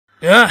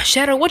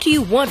Shadow, what do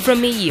you want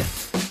from me?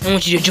 I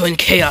want you to join the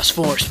Chaos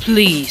Force.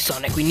 Please,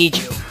 Sonic, we need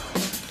you.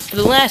 For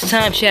the last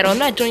time, Shadow, I'm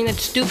not joining that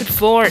stupid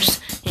force.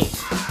 Hey,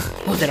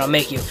 well, then I'll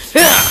make you.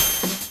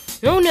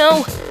 Oh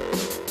no!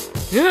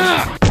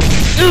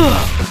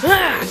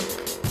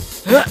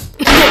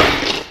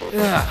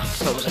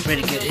 That was a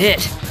pretty good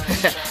hit.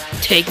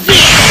 Take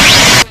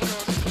this!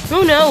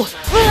 Oh no!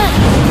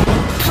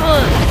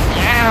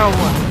 Ow!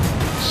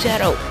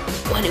 Shadow,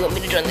 why do you want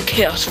me to join the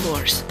Chaos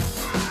Force?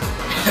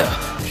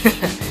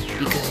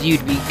 Because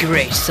you'd be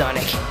great,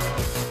 Sonic.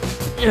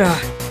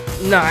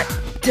 Not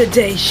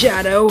today,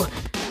 Shadow.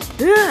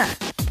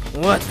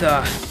 What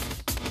the?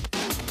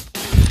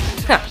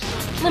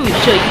 Let me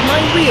show you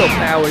my real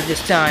power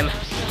this time.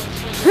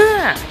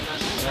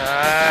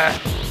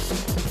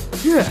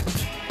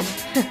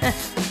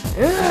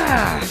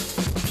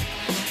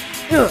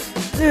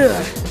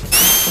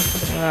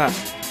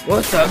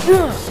 What the?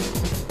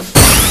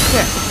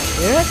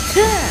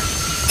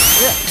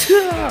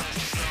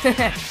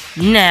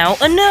 Now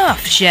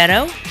enough,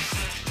 Shadow.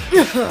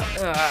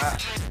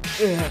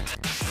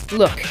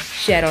 Look,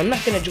 Shadow, I'm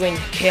not gonna join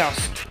the Chaos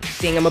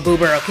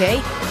thingamaboober,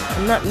 okay?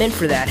 I'm not meant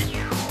for that.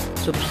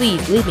 So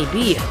please leave me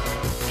be.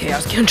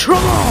 Chaos Control!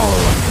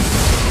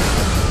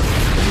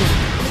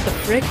 What the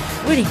frick?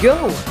 Where'd he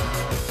go?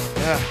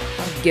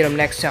 I'll get him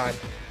next time.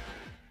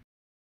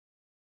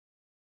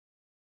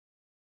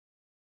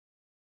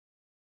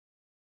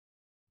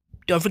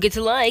 Don't forget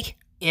to like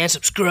and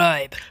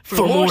subscribe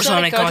for more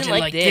Sonic content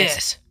like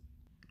this.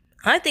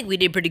 I think we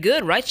did pretty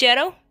good, right,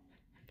 Shadow?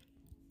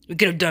 We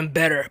could have done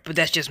better, but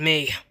that's just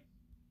me.